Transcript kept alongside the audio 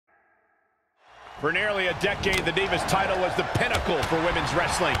For nearly a decade, the Divas title was the pinnacle for women's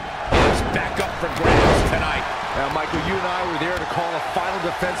wrestling. It's back up for grabs tonight. Now, Michael, you and I were there to call a final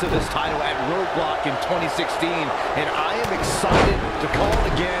defense of this title at Roadblock in 2016, and I am excited to call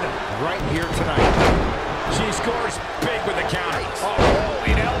it again right here tonight. She scores big with the count. Oh,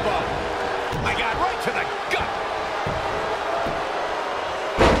 rolling elbow. I got right to the gut.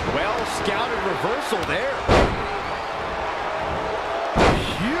 Well scouted reversal there.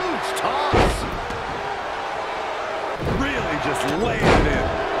 Huge toss. Really just laying it in.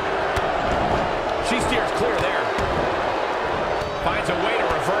 She steers clear there. Finds a way to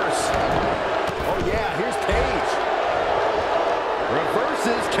reverse. Oh yeah, here's Paige.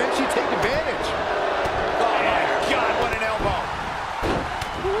 Reverses, can she take advantage? Oh my God, what an elbow.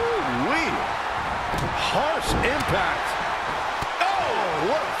 Woo-wee. Harsh impact. Oh,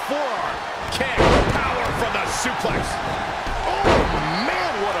 what a forearm. Kick, power from the suplex. Oh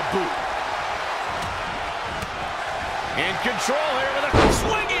man, what a boot. In control here with a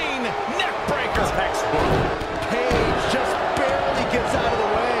swinging neck breaker. Textbook. Paige just barely gets out of the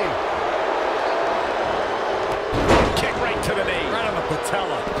way. Kick right to the knee. Right on the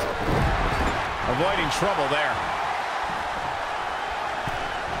patella. Avoiding trouble there.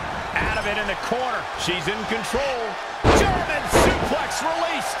 Out of it in the corner. She's in control. German suplex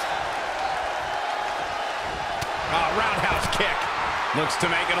released. Roundhouse kick. Looks to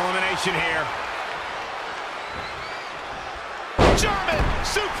make an elimination here. German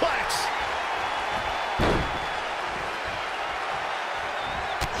suplex.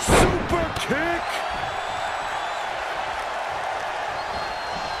 Super kick.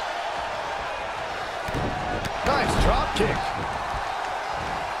 Nice drop kick.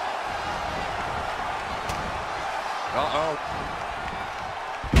 Uh-oh.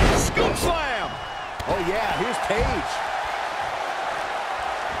 Scoop slam. Oh yeah, here's Paige.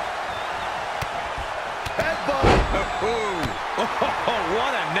 Headbutt. Oh,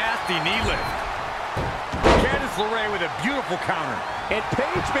 what a nasty knee lift. Candice LeRae with a beautiful counter. And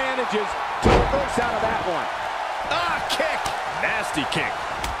Paige manages to reverse out of that one. Kick. Nasty kick.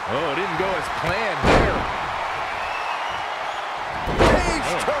 Oh, it didn't go as planned there.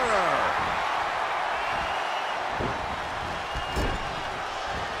 Page turner.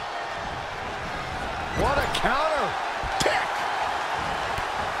 What a counter. Kick.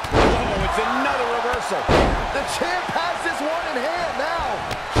 Oh, it's another reversal. The champ has this one in hand now.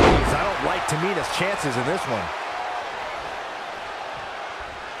 Jeez, I don't like Tamina's chances in this one.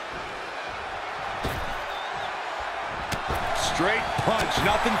 Straight punch,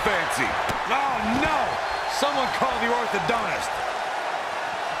 nothing fancy. Oh, no! Someone call the orthodontist.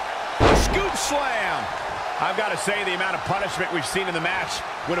 Scoop slam. I've got to say, the amount of punishment we've seen in the match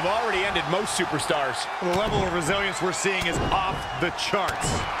would have already ended most superstars. The level of resilience we're seeing is off the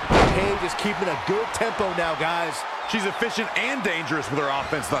charts. Paige is keeping a good tempo now, guys. She's efficient and dangerous with her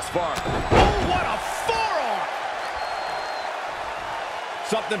offense thus far. Oh, what a forearm!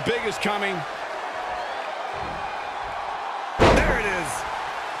 Something big is coming. There it is.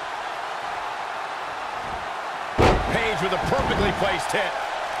 Paige with a perfectly placed hit.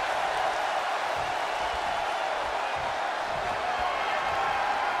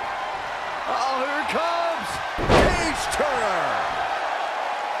 Oh, here it comes. Page turner.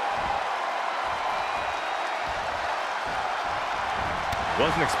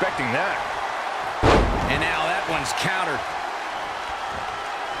 Wasn't expecting that. And now that one's countered.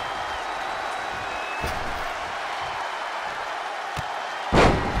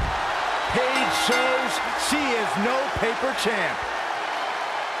 Paige shows she is no paper champ.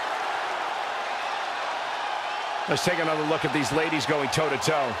 Let's take another look at these ladies going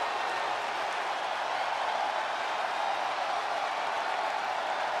toe-to-toe.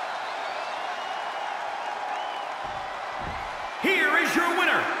 Here is your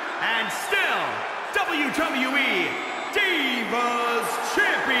winner, and still WWE Divas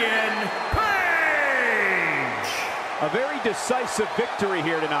Champion, Paige! A very decisive victory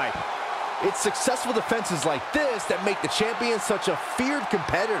here tonight. It's successful defenses like this that make the champion such a feared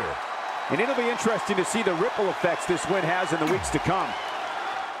competitor. And it'll be interesting to see the ripple effects this win has in the weeks to come.